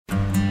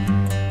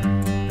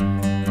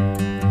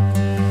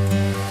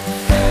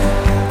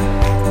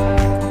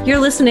You're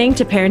listening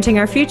to Parenting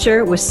Our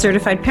Future with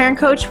certified parent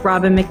coach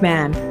Robin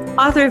McMahon,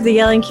 author of The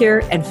Yelling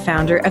Cure and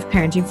founder of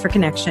Parenting for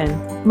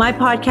Connection. My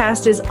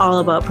podcast is all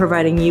about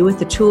providing you with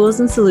the tools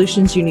and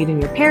solutions you need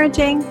in your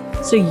parenting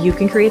so you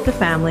can create the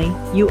family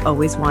you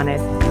always wanted.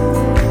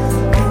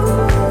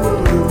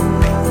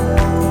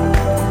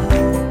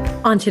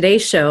 On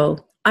today's show,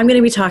 I'm going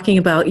to be talking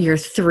about your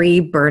 3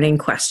 burning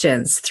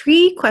questions,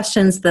 3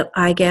 questions that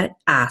I get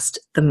asked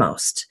the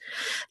most.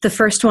 The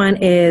first one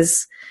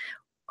is,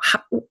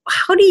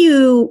 how do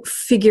you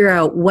figure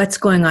out what's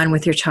going on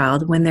with your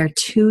child when they're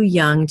too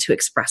young to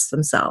express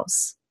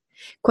themselves?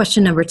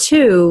 Question number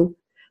 2,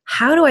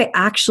 how do I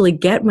actually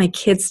get my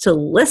kids to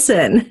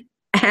listen?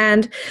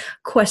 And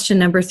question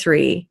number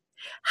 3,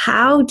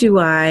 how do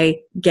I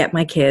get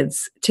my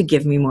kids to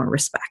give me more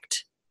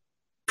respect?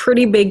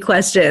 Pretty big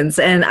questions,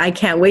 and I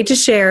can't wait to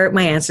share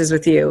my answers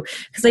with you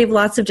because I have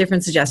lots of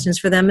different suggestions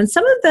for them, and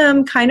some of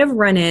them kind of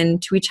run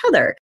into each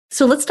other.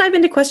 So let's dive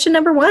into question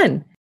number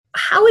 1.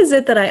 How is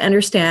it that I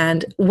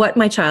understand what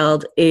my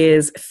child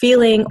is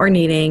feeling or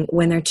needing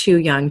when they're too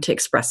young to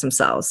express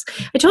themselves?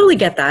 I totally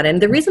get that.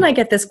 And the reason I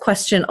get this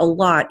question a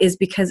lot is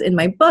because in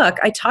my book,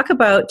 I talk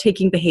about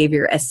taking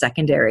behavior as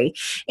secondary.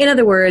 In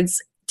other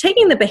words,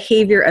 taking the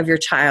behavior of your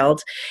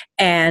child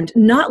and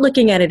not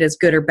looking at it as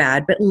good or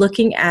bad, but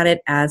looking at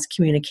it as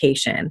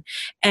communication.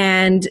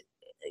 And,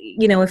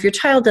 if your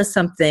child does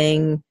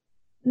something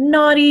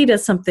naughty,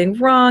 does something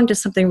wrong, does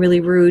something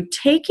really rude,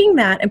 taking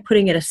that and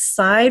putting it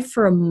aside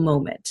for a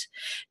moment,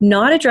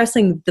 not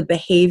addressing the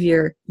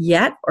behavior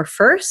yet or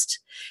first,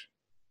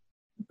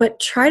 but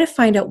try to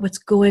find out what's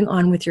going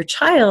on with your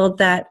child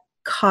that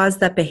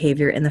caused that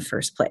behavior in the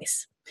first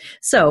place.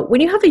 So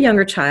when you have a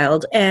younger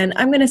child, and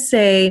I'm going to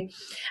say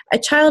a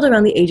child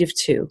around the age of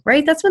 2,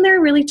 right? That's when they're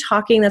really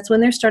talking. That's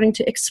when they're starting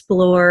to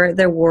explore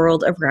their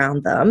world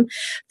around them.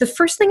 The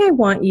first thing I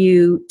want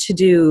you to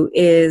do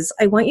is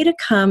I want you to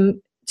come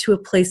to a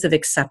place of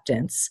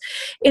acceptance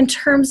in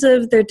terms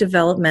of their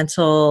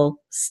developmental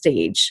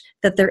stage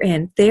that they're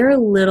in. They're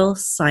little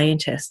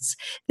scientists.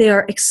 They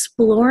are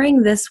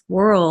exploring this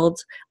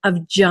world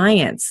of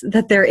giants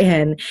that they're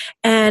in,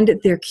 and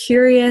they're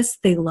curious.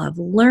 They love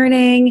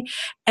learning,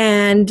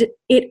 and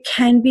it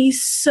can be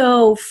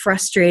so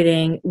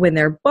frustrating when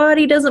their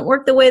body doesn't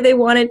work the way they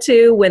want it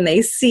to, when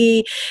they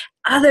see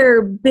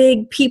other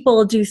big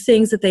people do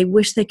things that they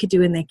wish they could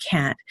do and they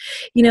can't.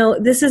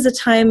 This is a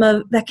time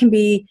that can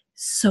be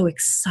so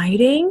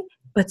exciting,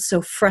 but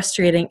so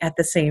frustrating at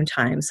the same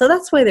time. So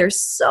that's why there's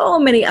so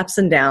many ups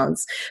and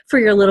downs for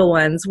your little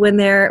ones when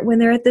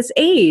they're at this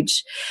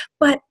age.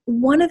 But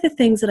one of the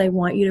things that I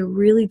want you to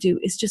really do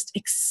is just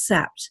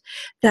accept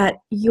that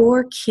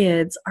your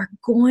kids are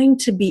going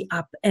to be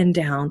up and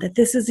down, that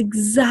this is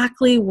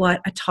exactly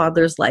what a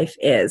toddler's life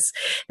is,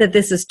 that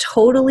this is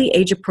totally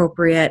age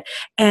appropriate.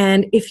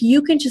 And if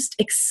you can just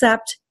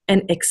accept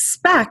and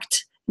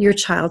expect your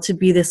child to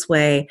be this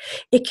way,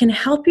 it can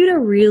help you to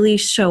really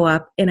show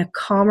up in a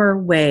calmer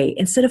way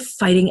instead of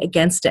fighting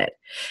against it.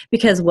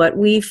 Because what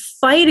we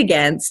fight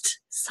against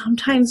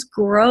sometimes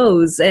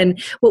grows,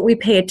 and what we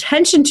pay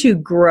attention to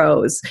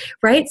grows,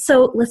 right?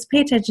 So let's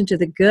pay attention to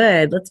the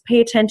good. Let's pay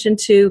attention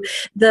to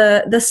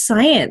the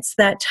science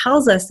that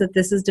tells us that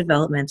this is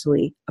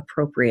developmentally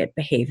appropriate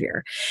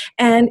behavior.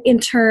 And in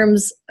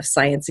terms of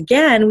science,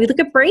 again, we look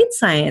at brain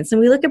science,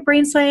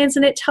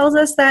 and it tells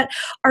us that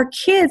our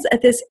kids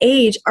at this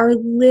age are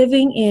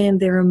living in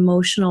their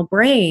emotional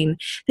brain.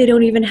 They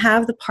don't even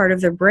have the part of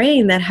their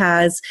brain that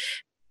has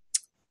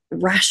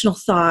rational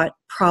thought,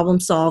 problem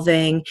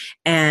solving,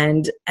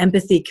 and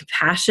empathy,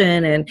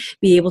 compassion, and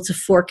be able to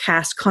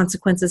forecast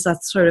consequences,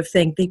 that sort of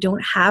thing. They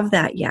don't have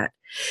that yet.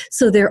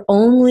 So they're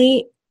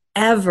only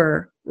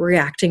ever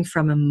reacting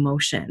from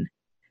emotion,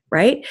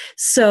 right?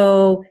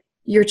 So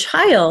your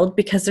child,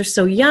 because they're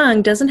so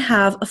young, doesn't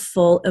have a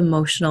full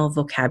emotional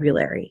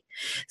vocabulary.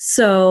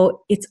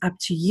 So it's up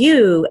to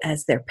you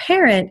as their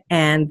parent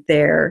and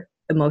their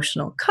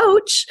emotional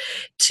coach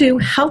to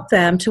help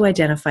them to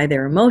identify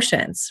their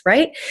emotions,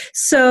 right?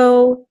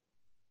 So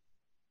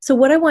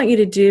what I want you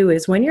to do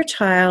is when your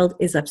child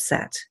is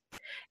upset,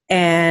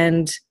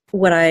 and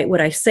what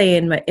I say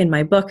in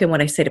my book and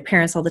what I say to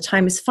parents all the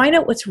time is find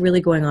out what's really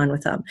going on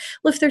with them.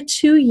 Well, if they're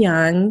too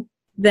young,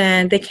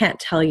 then they can't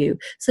tell you.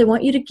 So I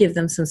want you to give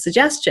them some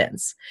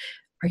suggestions.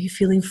 Are you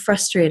feeling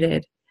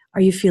frustrated?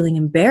 Are you feeling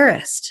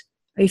embarrassed?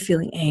 Are you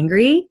feeling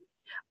angry?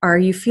 Are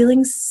you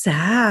feeling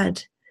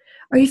sad?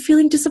 Are you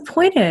feeling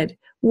disappointed?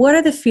 What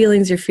are the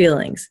feelings you're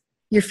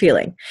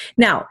feeling?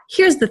 Now,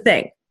 here's the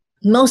thing.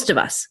 Most of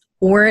us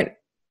weren't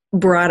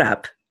brought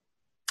up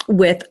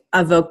with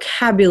a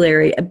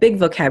big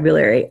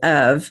vocabulary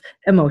of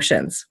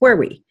emotions, were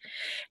we?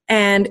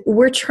 And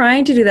we're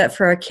trying to do that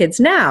for our kids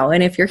now.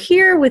 And if you're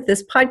here with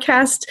this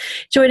podcast,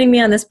 joining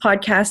me on this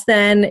podcast,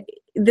 then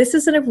this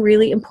is a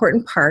really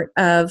important part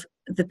of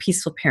the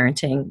peaceful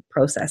parenting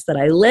process that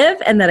I live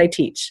and that I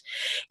teach,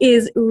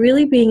 is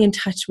really being in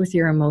touch with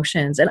your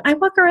emotions. And I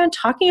walk around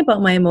talking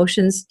about my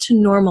emotions to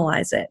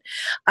normalize it.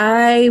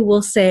 I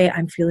will say,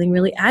 I'm feeling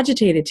really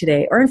agitated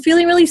today, or I'm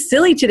feeling really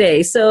silly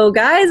today. So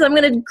guys, I'm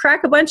going to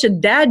crack a bunch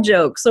of dad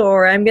jokes,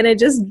 or I'm going to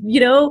just,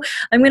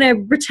 I'm going to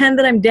pretend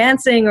that I'm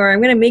dancing, or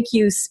I'm going to make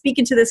you speak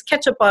into this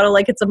ketchup bottle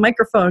like it's a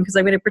microphone because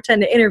I'm going to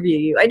pretend to interview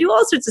you. I do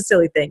all sorts of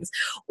silly things.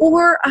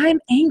 Or I'm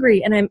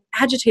angry and I'm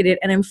agitated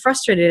and I'm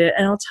frustrated,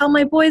 and I'll tell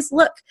my boys,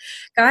 look,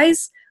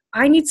 guys,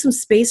 I need some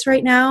space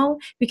right now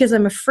because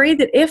I'm afraid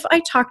that if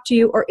I talk to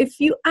you or if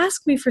you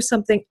ask me for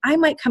something, I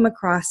might come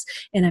across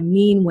in a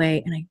mean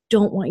way, and I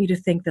don't want you to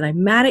think that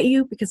I'm mad at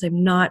you, because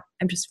I'm not.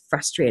 I'm just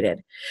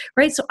frustrated,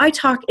 right? So I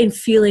talk in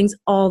feelings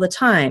all the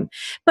time,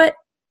 but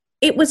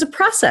it was a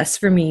process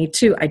for me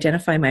to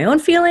identify my own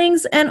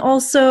feelings and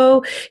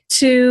also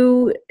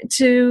to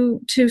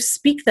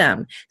speak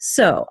them.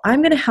 So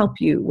I'm going to help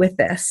you with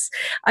this.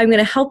 I'm going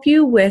to help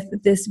you with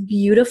this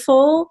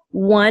beautiful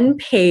one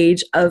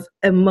page of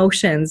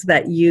emotions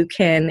that you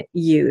can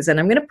use. And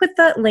I'm going to put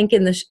that link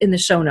in the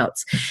show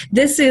notes.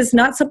 This is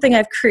not something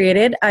I've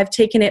created. I've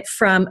taken it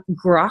from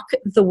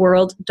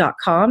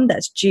groktheworld.com.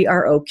 That's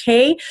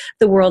GROK,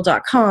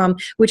 theworld.com,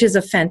 which is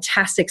a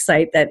fantastic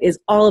site that is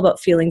all about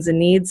feelings and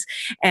needs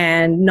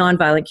and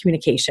nonviolent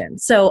communication.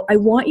 So I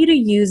want you to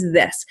use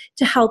this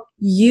to help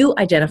you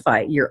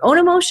identify your own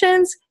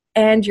emotions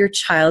and your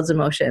child's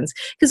emotions,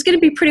 because it's going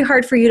to be pretty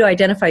hard for you to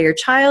identify your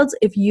child's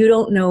if you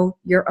don't know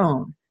your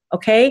own.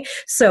 Okay,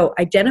 so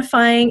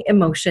identifying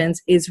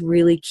emotions is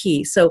really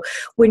key. So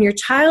when your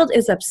child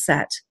is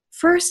upset,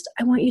 first,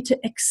 I want you to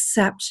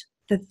accept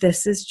that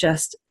this is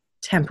just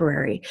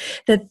temporary,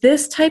 that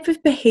this type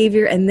of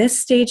behavior and this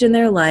stage in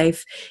their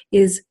life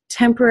is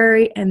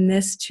temporary, and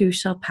this too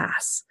shall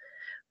pass.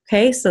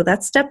 Okay, so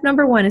that's step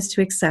number one, is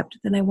to accept.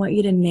 Then I want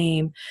you to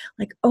name,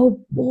 like, oh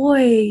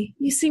boy,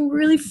 you seem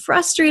really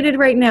frustrated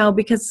right now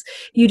because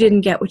you didn't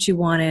get what you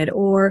wanted,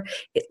 or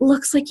it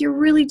looks like you're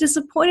really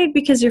disappointed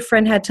because your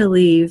friend had to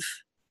leave,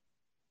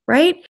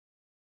 right?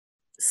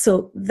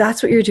 So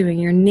that's what you're doing.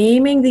 You're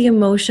naming the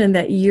emotion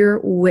that you're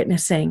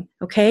witnessing,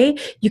 okay?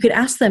 You could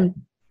ask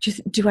them,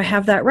 do I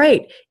have that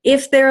right?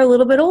 If they're a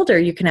little bit older,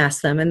 you can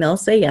ask them and they'll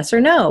say yes or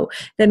no.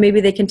 Then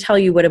maybe they can tell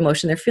you what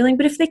emotion they're feeling.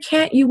 But if they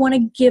can't, you want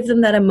to give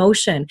them that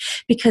emotion,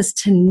 because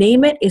to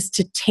name it is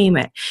to tame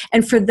it.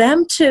 And for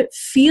them to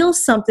feel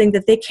something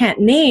that they can't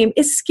name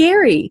is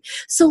scary.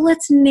 So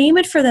let's name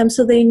it for them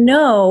so they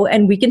know,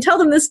 and we can tell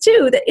them this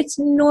too, that it's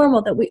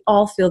normal, that we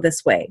all feel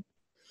this way.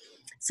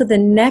 So the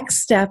next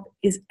step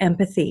is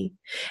empathy.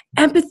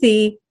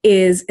 Empathy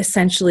is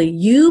essentially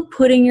you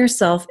putting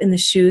yourself in the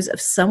shoes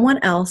of someone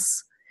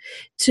else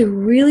to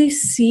really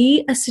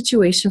see a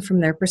situation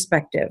from their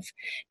perspective.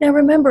 Now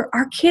remember,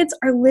 our kids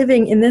are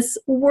living in this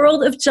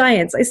world of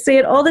giants. I say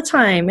it all the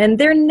time, and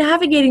they're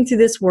navigating through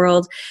this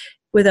world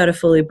without a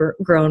fully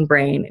grown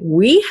brain.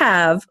 We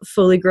have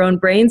fully grown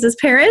brains as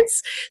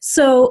parents,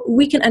 so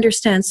we can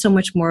understand so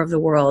much more of the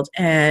world,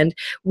 and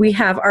we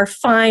have our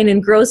fine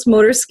and gross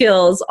motor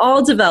skills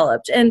all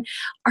developed, and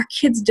our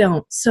kids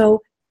don't.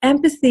 So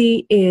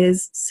empathy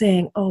is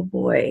saying, oh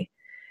boy,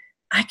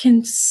 I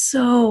can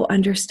so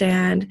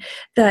understand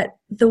that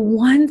the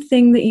one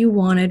thing that you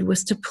wanted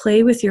was to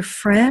play with your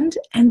friend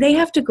and they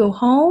have to go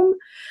home.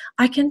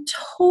 I can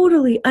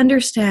totally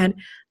understand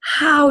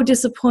how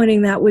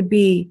disappointing that would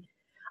be.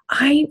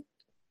 I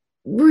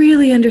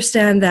really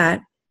understand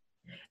that.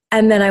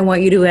 And then I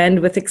want you to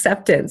end with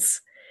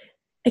acceptance.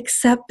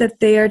 Accept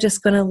that they are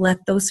just going to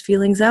let those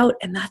feelings out,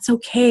 and that's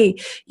okay.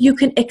 You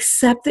can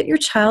accept that your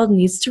child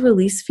needs to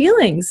release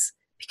feelings,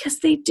 because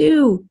they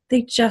do.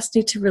 They just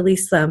need to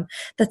release them.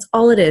 That's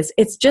all it is.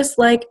 It's just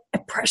like a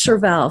pressure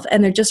valve,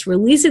 and they're just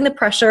releasing the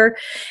pressure,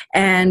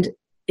 and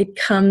it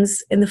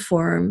comes in the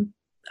form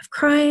of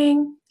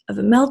crying, of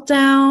a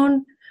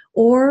meltdown,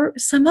 or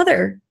some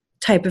other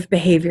type of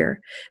behavior.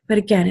 But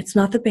again, it's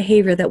not the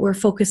behavior that we're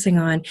focusing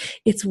on.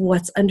 It's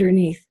what's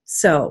underneath.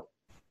 So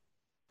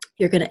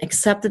you're going to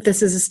accept that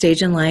this is a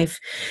stage in life.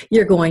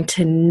 You're going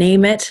to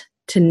name it.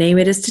 To name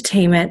it is to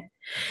tame it.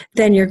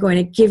 Then you're going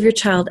to give your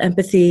child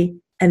empathy,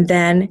 and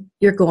then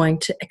you're going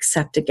to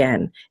accept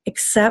again.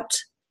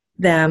 Accept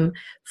them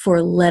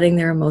for letting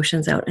their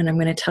emotions out. And I'm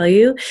going to tell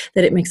you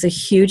that it makes a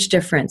huge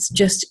difference.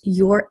 Just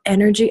your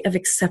energy of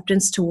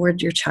acceptance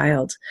toward your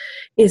child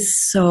is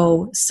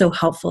so, so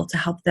helpful to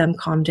help them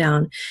calm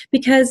down,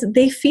 because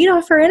they feed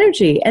off our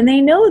energy, and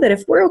they know that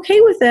if we're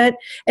okay with it,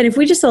 and if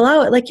we just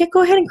allow it, like, yeah,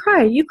 go ahead and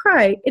cry, you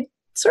cry, it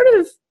sort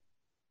of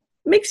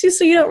makes you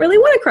so you don't really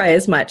want to cry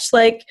as much.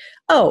 Like,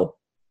 oh,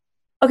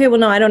 okay, well,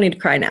 no, I don't need to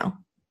cry now.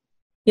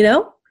 You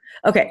know?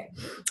 Okay,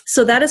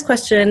 so that is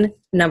question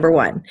number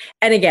one.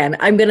 And again,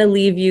 I'm going to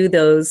leave you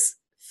those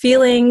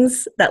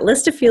feelings, that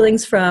list of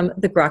feelings from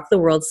the Grok the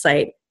World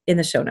site in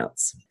the show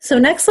notes. So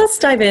next, let's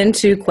dive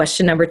into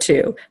question number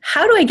two.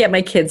 How do I get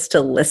my kids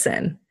to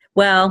listen?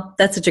 Well,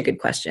 that's such a good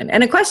question.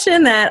 And a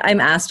question that I'm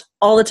asked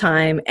all the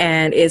time,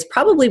 and is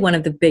probably one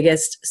of the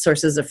biggest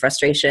sources of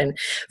frustration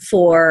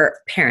for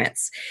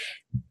parents.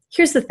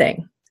 Here's the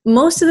thing.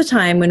 most of the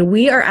time when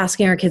we are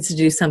asking our kids to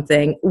do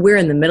something, we're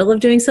in the middle of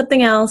doing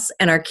something else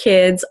and our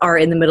kids are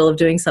in the middle of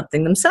doing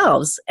something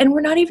themselves. And we're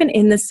not even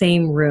in the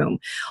same room,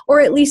 or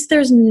at least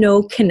there's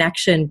no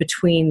connection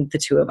between the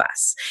two of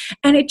us.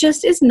 And it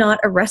just is not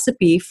a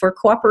recipe for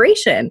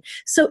cooperation.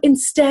 So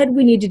instead,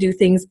 we need to do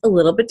things a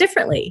little bit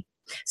differently.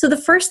 So the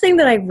first thing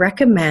that I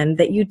recommend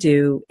that you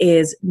do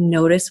is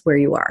notice where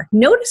you are.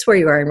 Notice where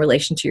you are in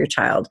relation to your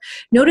child.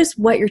 Notice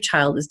what your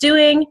child is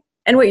doing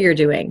and what you're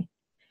doing.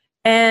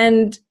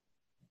 And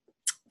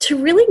to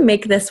really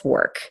make this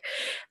work,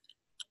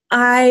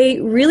 I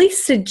really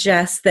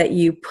suggest that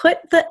you put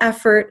the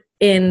effort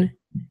in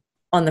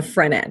on the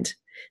front end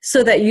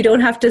so that you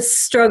don't have to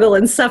struggle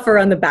and suffer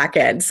on the back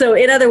end. So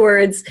in other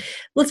words,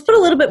 let's put a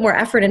little bit more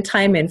effort and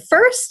time in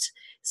first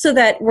so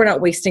that we're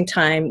not wasting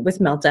time with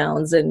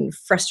meltdowns and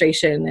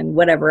frustration and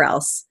whatever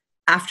else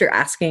after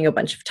asking a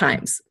bunch of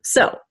times.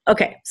 So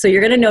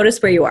you're going to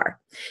notice where you are.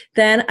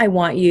 Then I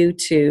want you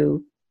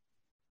to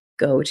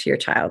go to your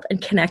child and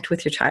connect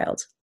with your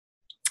child.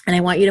 And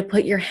I want you to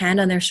put your hand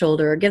on their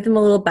shoulder or give them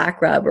a little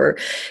back rub or,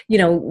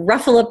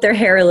 ruffle up their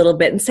hair a little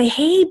bit and say,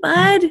 hey,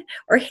 bud,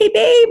 or hey,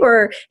 babe,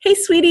 or hey,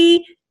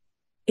 sweetie,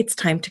 it's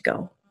time to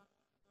go.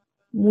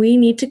 We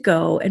need to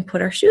go and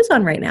put our shoes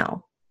on right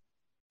now.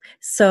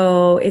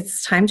 So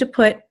it's time to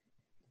put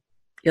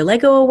your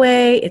Lego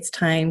away. It's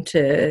time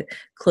to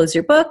close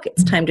your book.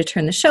 It's time to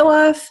turn the show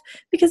off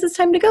because it's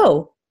time to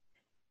go.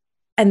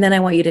 And then I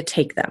want you to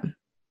take them.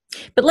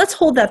 But let's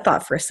hold that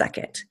thought for a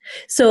second.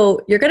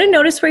 So you're going to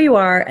notice where you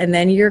are, and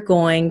then you're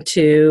going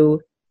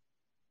to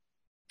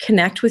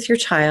connect with your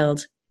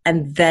child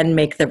and then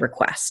make the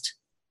request.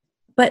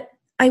 But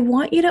I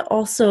want you to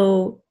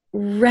also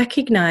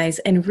recognize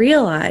and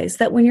realize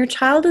that when your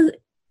child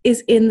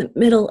is in the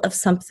middle of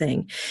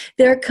something,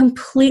 they're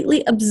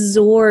completely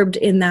absorbed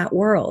in that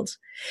world.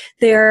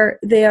 They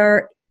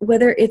are,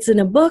 whether it's in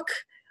a book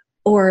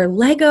or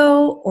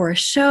Lego or a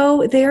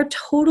show, they are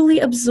totally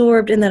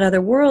absorbed in that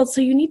other world. So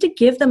you need to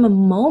give them a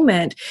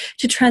moment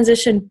to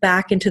transition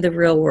back into the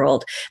real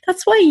world.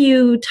 That's why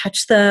you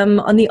touch them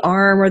on the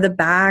arm or the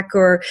back,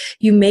 or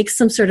you make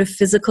some sort of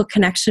physical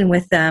connection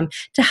with them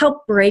to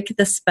help break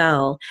the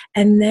spell.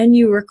 And then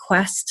you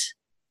request,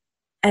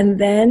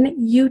 and then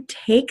you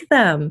take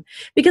them,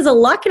 because a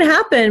lot can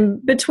happen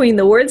between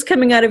the words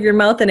coming out of your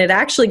mouth and it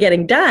actually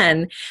getting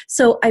done.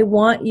 So I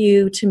want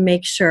you to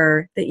make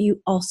sure that you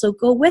also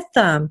go with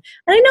them.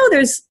 And I know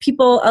there's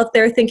people out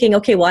there thinking,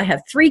 okay, well, I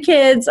have 3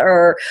 kids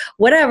or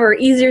whatever,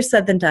 easier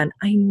said than done.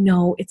 I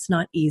know it's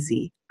not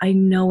easy. I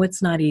know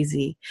it's not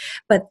easy,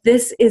 but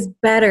this is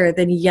better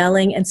than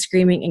yelling and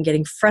screaming and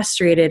getting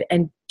frustrated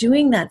and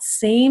doing that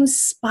same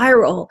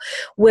spiral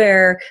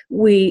where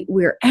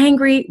we're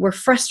angry, we're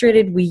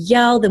frustrated, we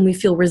yell, then we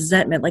feel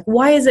resentment. Like,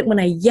 why is it when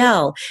I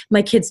yell,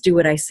 my kids do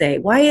what I say?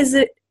 Why is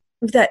it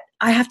that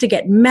I have to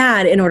get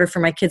mad in order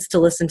for my kids to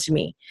listen to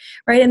me,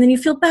 right? And then you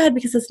feel bad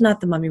because it's not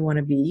the mom you want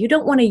to be. You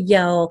don't want to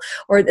yell,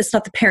 or it's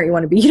not the parent you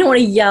want to be. You don't want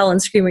to yell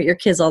and scream at your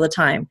kids all the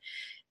time.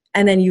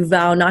 And then you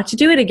vow not to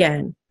do it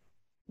again.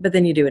 But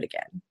then you do it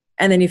again,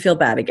 and then you feel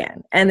bad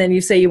again, and then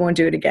you say you won't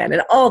do it again,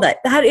 and all that.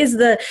 That is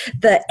the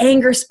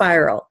anger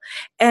spiral.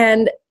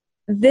 And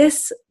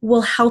this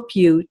will help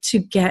you to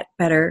get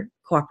better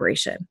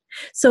cooperation.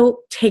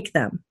 So take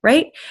them,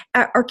 right?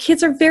 Our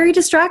kids are very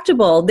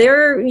distractible.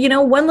 They're,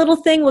 one little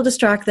thing will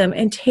distract them,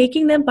 and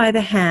taking them by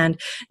the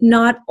hand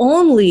not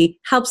only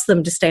helps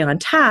them to stay on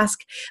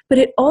task, but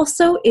it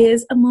also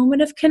is a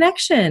moment of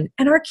connection.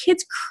 And our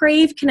kids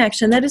crave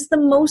connection. That is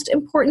the most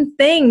important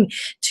thing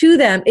to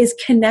them, is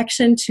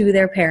connection to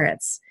their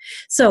parents.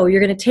 So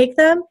you're going to take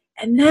them,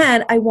 and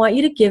then I want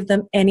you to give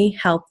them any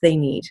help they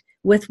need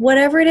with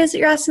whatever it is that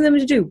you're asking them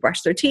to do.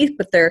 Brush their teeth,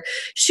 put their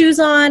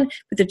shoes on,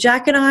 put their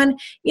jacket on.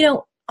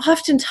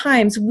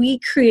 Oftentimes we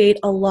create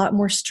a lot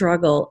more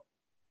struggle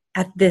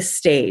at this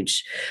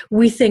stage.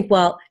 We think,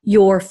 well,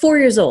 you're 4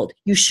 years old.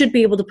 You should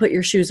be able to put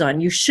your shoes on.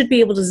 You should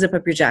be able to zip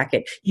up your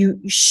jacket. You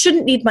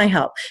shouldn't need my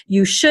help.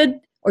 You should,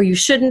 or you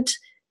shouldn't,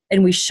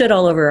 and we should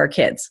all over our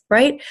kids,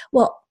 right?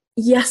 Well,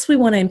 yes, we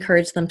want to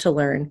encourage them to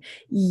learn.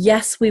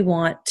 Yes, we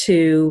want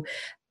to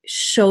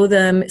show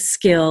them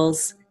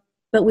skills,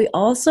 but we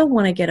also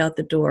want to get out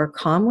the door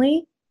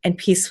calmly and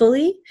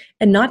peacefully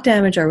and not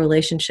damage our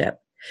relationship.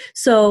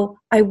 So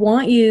I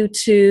want you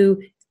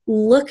to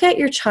look at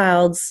your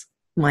child's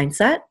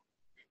mindset,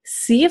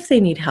 see if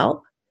they need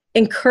help,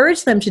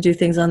 encourage them to do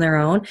things on their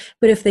own,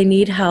 but if they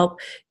need help,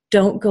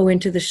 don't go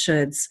into the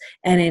shoulds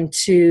and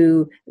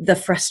into the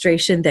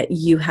frustration that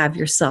you have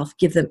yourself.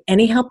 Give them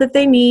any help that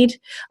they need.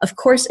 Of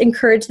course,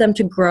 encourage them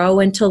to grow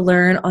and to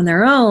learn on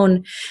their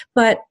own,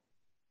 but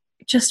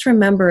just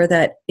remember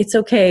that it's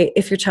okay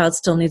if your child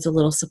still needs a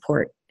little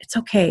support. It's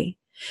okay.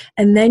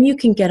 And then you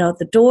can get out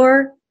the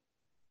door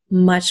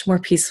much more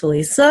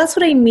peacefully. So that's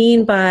what I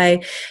mean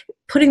by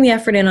putting the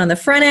effort in on the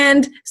front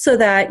end so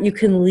that you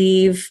can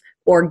leave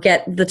or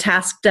get the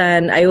task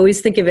done. I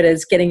always think of it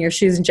as getting your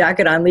shoes and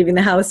jacket on, leaving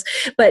the house,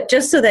 but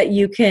just so that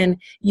you can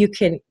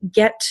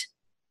get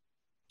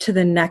to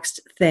the next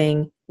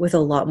thing with a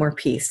lot more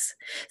peace.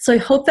 So I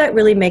hope that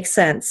really makes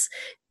sense.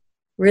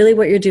 Really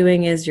what you're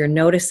doing is you're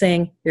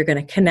noticing, you're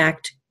going to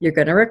connect, you're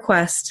going to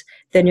request,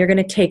 then you're going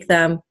to take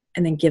them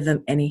and then give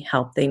them any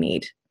help they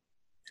need.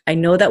 I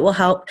know that will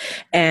help.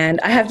 And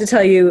I have to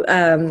tell you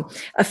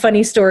a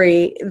funny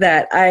story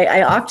that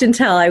I often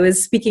tell. I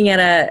was speaking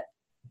at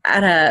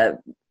a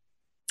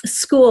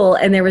school,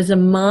 and there was a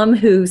mom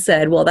who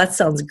said, well, that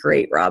sounds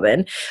great,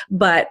 Robin,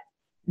 but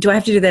do I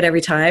have to do that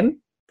every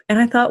time? And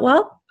I thought,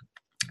 well,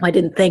 I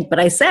didn't think, but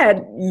I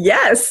said,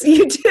 yes,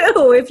 you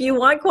do. If you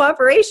want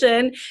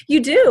cooperation,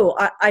 you do.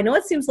 I know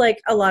it seems like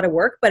a lot of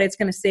work, but it's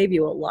going to save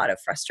you a lot of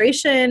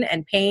frustration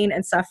and pain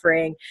and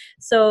suffering.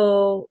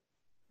 So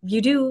you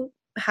do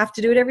have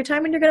to do it every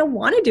time, and you're going to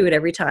want to do it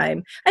every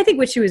time. I think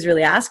what she was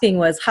really asking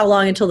was how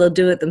long until they'll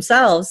do it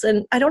themselves.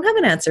 And I don't have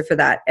an answer for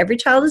that. Every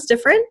child is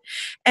different.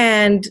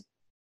 And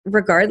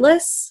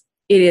regardless,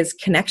 it is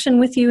connection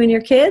with you and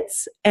your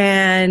kids,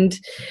 and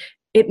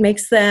it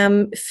makes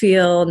them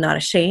feel not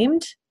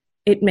ashamed.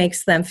 It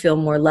makes them feel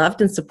more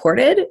loved and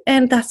supported.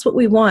 And that's what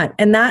we want.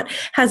 And that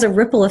has a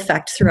ripple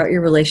effect throughout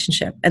your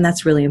relationship. And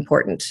that's really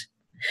important.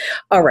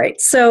 All right.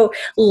 So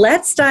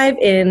let's dive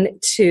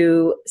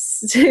into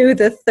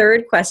the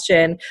third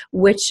question,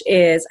 which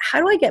is, how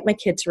do I get my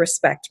kid to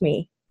respect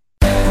me?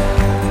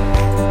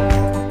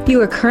 You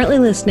are currently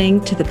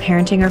listening to the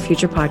Parenting Our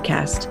Future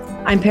podcast.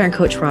 I'm parent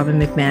coach Robin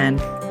McMahon.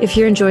 If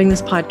you're enjoying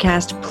this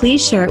podcast,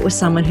 please share it with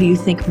someone who you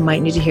think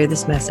might need to hear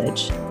this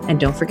message. And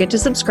don't forget to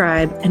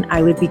subscribe, and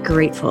I would be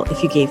grateful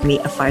if you gave me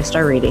a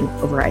 5-star rating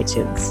over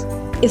iTunes.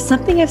 If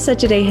something I've said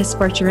today has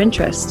sparked your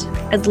interest,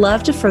 I'd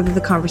love to further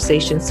the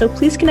conversation, so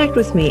please connect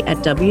with me at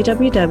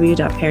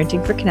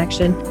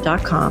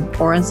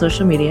www.parentingforconnection.com or on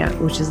social media,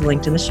 which is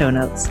linked in the show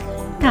notes.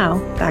 Now,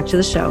 back to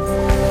the show.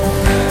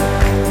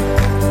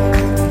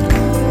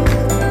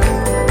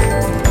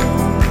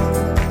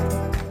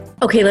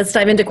 Okay, let's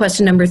dive into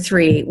question number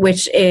 3,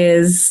 which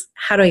is,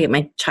 how do I get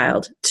my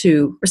child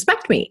to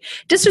respect me?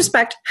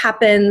 Disrespect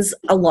happens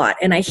a lot.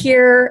 And I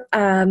hear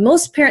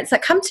most parents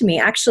that come to me,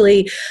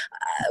 actually,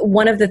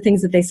 one of the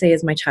things that they say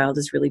is, my child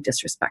is really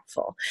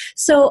disrespectful.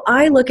 So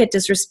I look at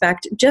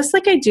disrespect just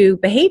like I do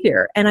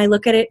behavior, and I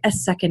look at it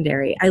as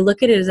secondary. I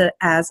look at it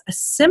as a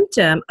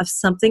symptom of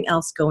something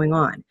else going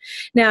on.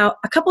 Now,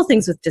 a couple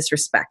things with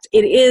disrespect.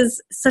 It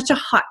is such a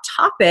hot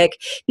topic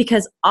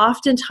because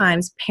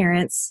oftentimes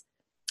parents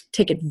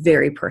take it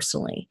very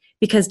personally,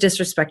 because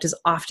disrespect is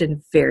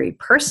often very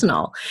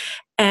personal.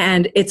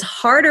 And it's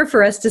harder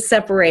for us to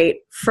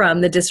separate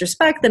from the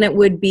disrespect than it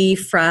would be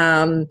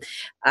from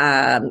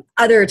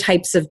other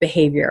types of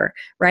behavior,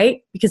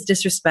 right? Because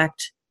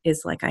disrespect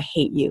is like, I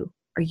hate you,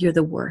 or you're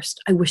the worst.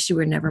 I wish you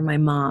were never my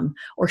mom,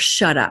 or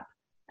shut up.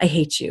 I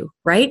hate you,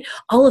 right?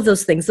 All of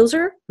those things, those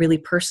are really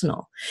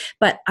personal.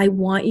 But I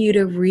want you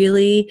to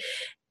really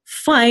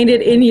find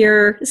it in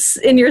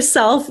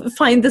yourself,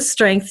 find the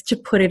strength to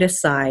put it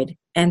aside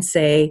and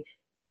say,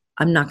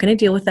 I'm not going to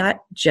deal with that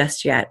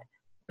just yet,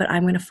 but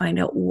I'm going to find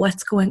out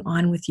what's going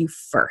on with you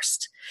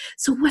first.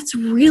 So what's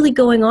really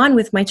going on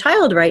with my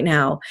child right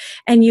now?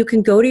 And you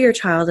can go to your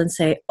child and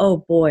say,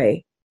 oh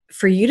boy,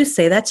 for you to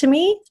say that to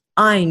me,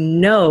 I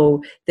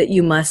know that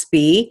you must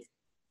be,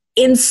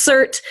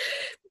 insert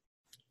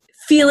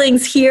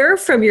feelings here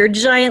from your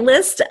giant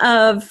list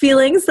of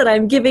feelings that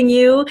I'm giving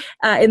you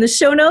in the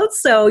show notes.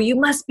 So you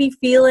must be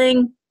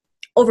feeling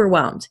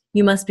overwhelmed.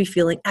 You must be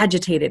feeling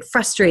agitated,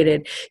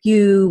 frustrated.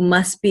 You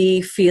must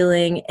be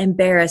feeling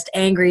embarrassed,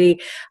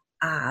 angry,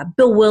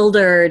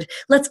 bewildered.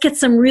 Let's get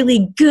some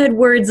really good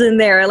words in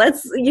there.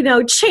 Let's,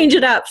 change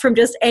it up from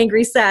just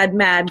angry, sad,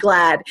 mad,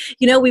 glad.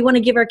 We want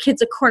to give our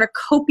kids a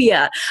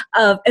cornucopia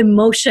of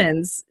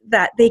emotions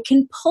that they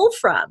can pull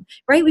from,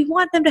 right? We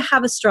want them to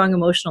have a strong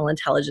emotional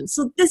intelligence.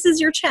 So this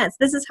is your chance.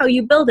 This is how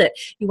you build it.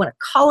 You want to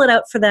call it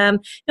out for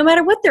them, no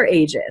matter what their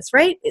age is,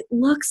 right? It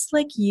looks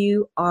like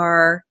you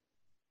are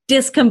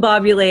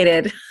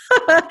discombobulated.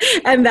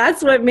 And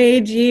that's what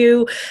made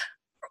you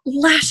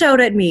lash out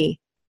at me.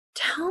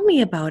 Tell me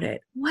about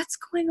it. What's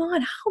going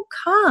on? How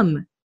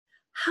come?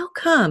 How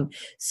come?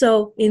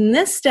 So in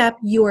this step,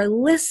 you are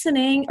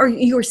listening, or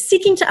you're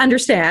seeking to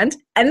understand.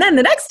 And then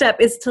the next step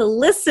is to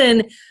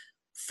listen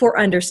for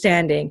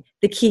understanding.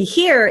 The key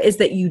here is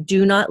that you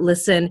do not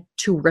listen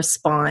to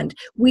respond.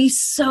 We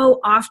so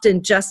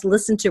often just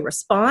listen to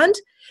respond,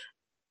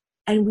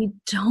 and we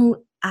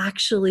don't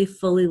actually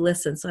fully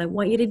listen. So I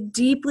want you to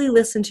deeply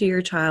listen to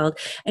your child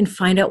and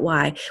find out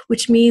why,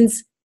 which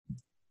means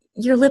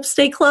your lips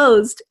stay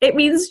closed. It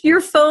means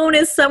your phone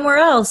is somewhere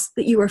else,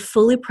 that you are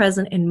fully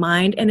present in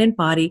mind and in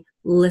body,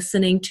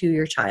 listening to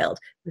your child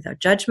without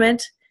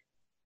judgment,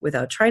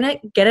 without trying to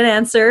get an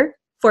answer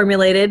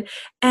formulated,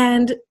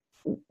 and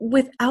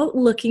without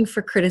looking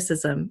for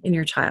criticism in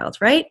your child,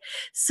 right?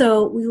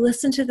 So we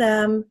listen to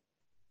them,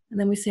 and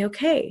then we say,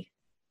 okay.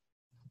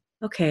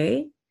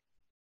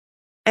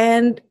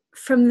 And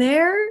from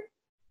there,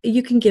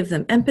 you can give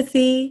them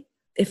empathy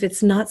if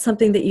it's not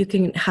something that you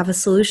can have a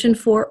solution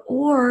for,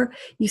 or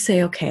you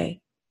say,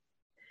 okay.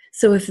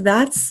 So if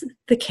that's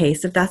the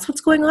case, if that's what's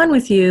going on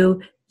with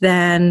you,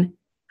 then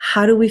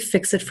How do we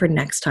fix it for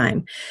next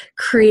time?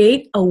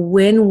 Create a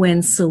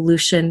win-win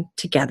solution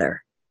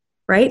together,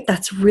 right?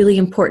 That's really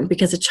important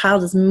because a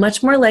child is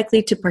much more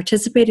likely to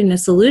participate in a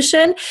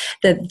solution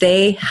that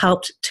they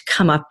helped to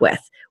come up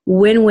with.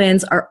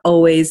 Win-wins are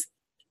always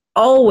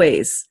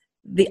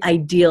the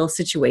ideal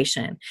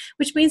situation,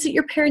 which means that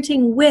you're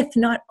parenting with,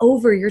 not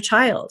over your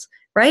child,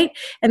 right?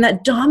 And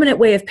that dominant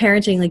way of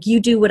parenting, like you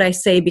do what I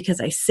say because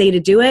I say to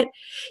do it,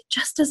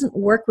 just doesn't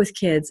work with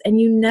kids.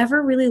 And you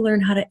never really learn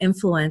how to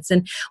influence.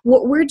 And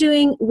what we're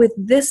doing with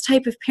this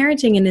type of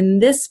parenting and in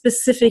this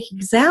specific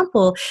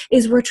example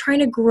is we're trying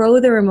to grow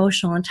their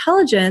emotional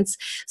intelligence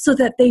so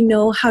that they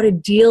know how to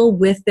deal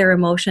with their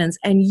emotions.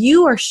 And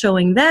you are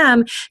showing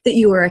them that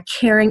you are a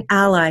caring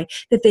ally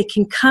that they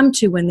can come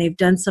to when they've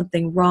done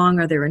something wrong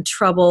or they're in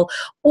trouble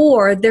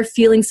or they're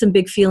feeling some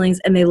big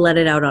feelings and they let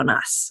it out on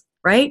us.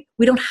 Right?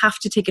 We don't have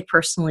to take it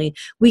personally.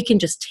 We can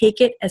just take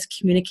it as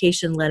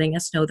communication letting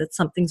us know that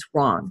something's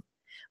wrong.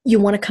 You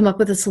want to come up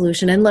with a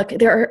solution. And look,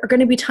 there are going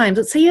to be times,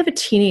 let's say you have a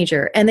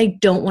teenager and they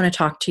don't want to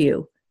talk to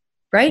you,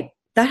 right?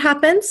 That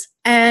happens.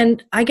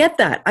 And I get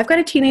that. I've got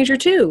a teenager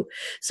too.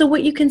 So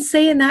what you can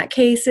say in that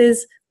case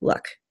is,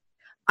 look,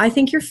 I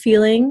think you're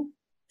feeling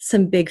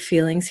some big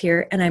feelings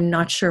here and I'm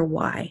not sure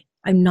why.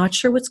 I'm not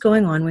sure what's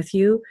going on with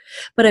you,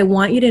 but I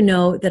want you to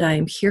know that I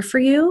am here for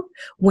you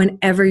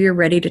whenever you're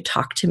ready to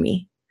talk to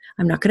me.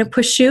 I'm not going to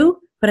push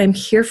you, but I'm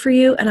here for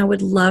you and I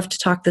would love to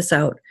talk this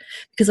out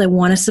because I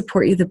want to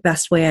support you the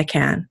best way I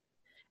can.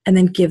 And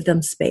then give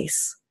them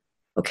space.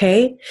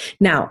 Okay?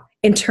 Now,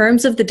 in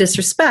terms of the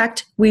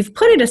disrespect, we've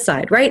put it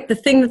aside, right? The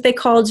thing that they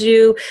called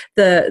you,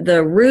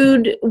 the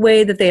rude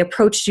way that they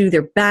approached you,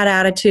 their bad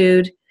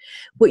attitude.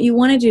 What you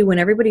want to do when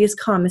everybody is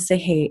calm is say,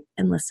 hey,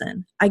 and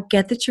listen, I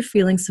get that you're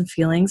feeling some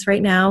feelings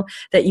right now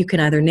that you can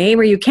either name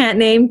or you can't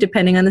name,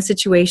 depending on the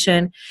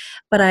situation.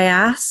 But I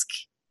ask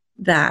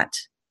that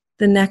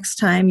the next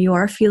time you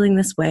are feeling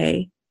this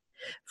way,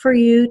 for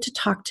you to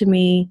talk to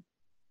me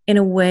in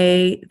a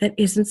way that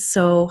isn't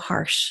so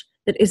harsh,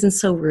 that isn't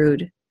so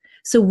rude.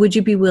 So would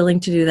you be willing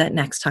to do that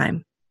next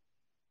time?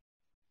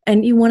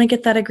 And you want to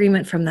get that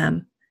agreement from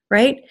them.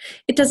 Right?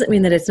 It doesn't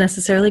mean that it's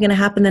necessarily going to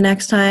happen the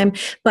next time,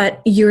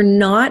 but you're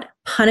not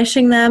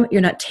punishing them.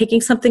 You're not taking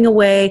something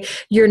away.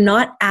 You're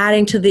not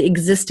adding to the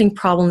existing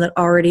problem that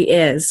already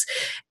is.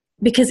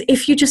 Because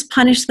if you just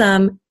punish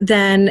them,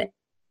 then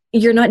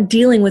you're not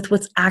dealing with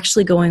what's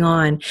actually going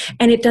on.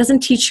 And it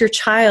doesn't teach your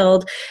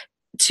child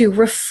to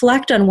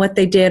reflect on what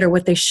they did or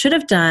what they should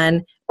have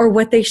done or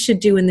what they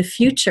should do in the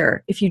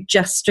future if you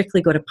just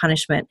strictly go to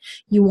punishment.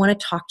 You want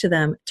to talk to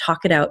them, talk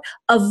it out.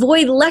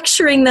 Avoid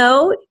lecturing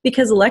though,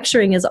 because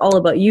lecturing is all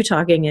about you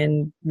talking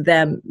and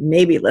them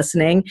maybe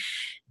listening.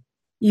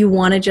 You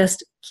want to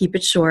just keep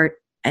it short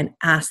and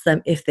ask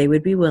them if they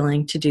would be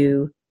willing to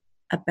do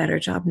a better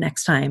job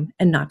next time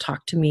and not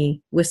talk to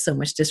me with so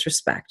much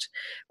disrespect,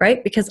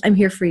 right? Because I'm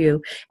here for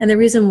you. And the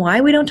reason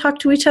why we don't talk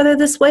to each other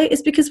this way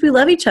is because we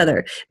love each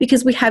other,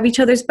 because we have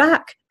each other's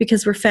back,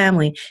 because we're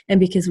family, and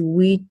because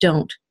we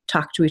don't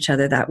talk to each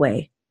other that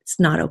way. It's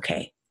not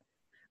okay,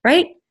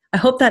 right? I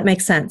hope that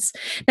makes sense.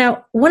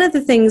 Now, one of the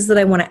things that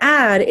I want to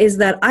add is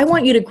that I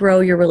want you to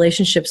grow your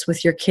relationships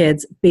with your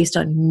kids based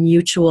on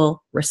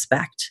mutual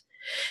respect.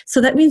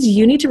 So that means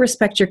you need to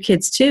respect your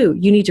kids too.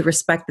 You need to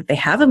respect that they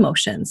have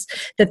emotions,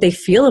 that they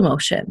feel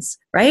emotions,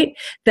 right?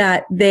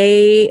 That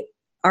they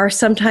are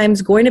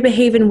sometimes going to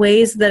behave in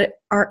ways that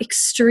are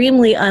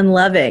extremely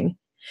unloving.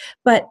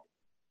 But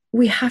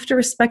we have to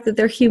respect that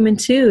they're human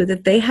too,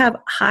 that they have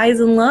highs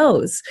and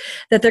lows,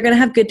 that they're going to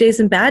have good days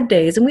and bad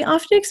days. And we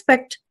often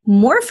expect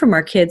more from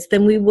our kids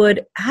than we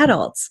would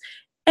adults.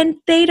 And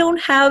they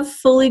don't have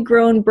fully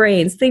grown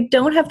brains. They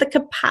don't have the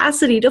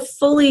capacity to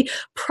fully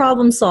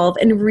problem solve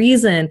and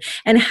reason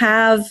and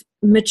have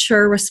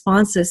mature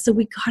responses. So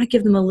we got to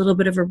give them a little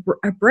bit of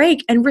a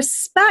break and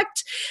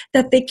respect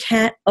that they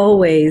can't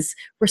always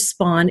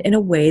respond in a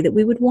way that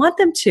we would want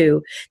them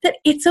to, that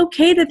it's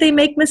okay that they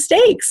make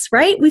mistakes,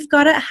 right? We've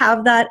got to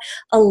have that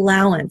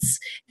allowance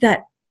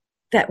that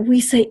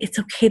we say, it's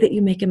okay that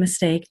you make a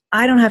mistake.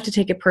 I don't have to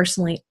take it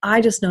personally.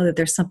 I just know that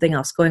there's something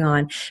else going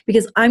on,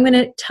 because I'm going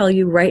to tell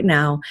you right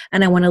now,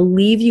 and I want to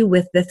leave you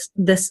with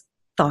this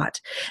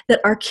thought, that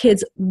our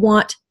kids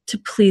want to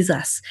please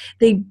us.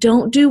 They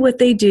don't do what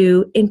they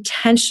do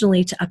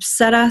intentionally to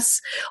upset us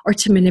or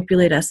to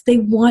manipulate us. They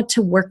want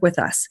to work with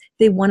us.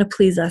 They want to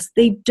please us.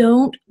 They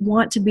don't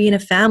want to be in a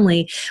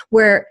family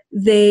where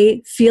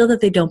they feel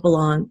that they don't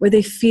belong, where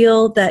they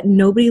feel that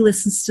nobody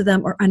listens to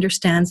them or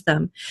understands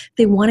them.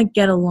 They want to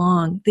get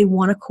along. They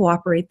want to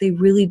cooperate. They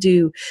really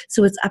do.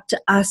 So it's up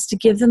to us to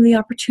give them the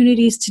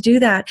opportunities to do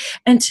that,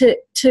 and to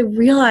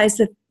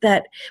realize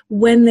that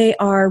when they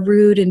are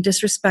rude and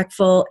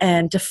disrespectful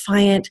and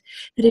defiant,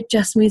 that it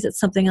just means that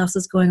something else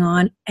is going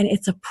on, and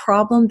it's a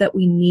problem that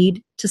we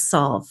need to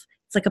solve.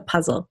 It's like a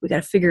puzzle. We got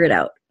to figure it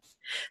out.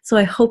 So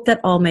I hope that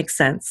all makes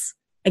sense.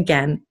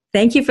 Again,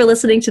 thank you for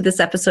listening to this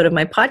episode of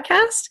my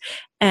podcast,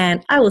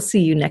 and I will see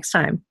you next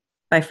time.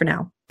 Bye for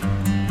now.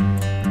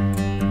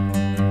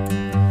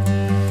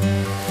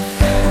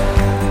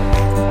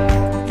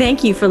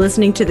 Thank you for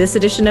listening to this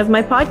edition of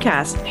my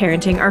podcast,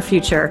 Parenting Our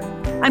Future.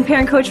 I'm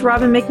parent coach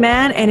Robin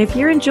McMahon, and if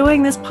you're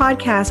enjoying this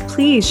podcast,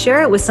 please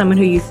share it with someone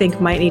who you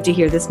think might need to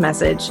hear this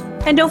message.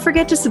 And don't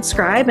forget to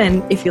subscribe,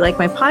 and if you like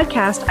my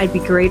podcast, I'd be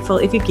grateful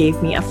if you gave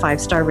me a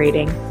 5-star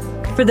rating.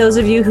 For those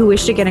of you who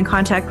wish to get in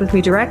contact with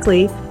me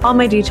directly, all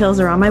my details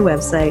are on my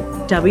website,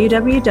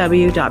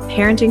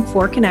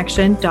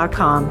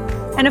 www.parentingforconnection.com.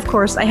 And of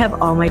course, I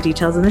have all my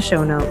details in the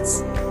show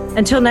notes.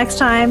 Until next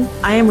time,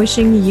 I am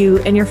wishing you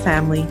and your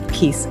family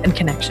peace and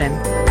connection.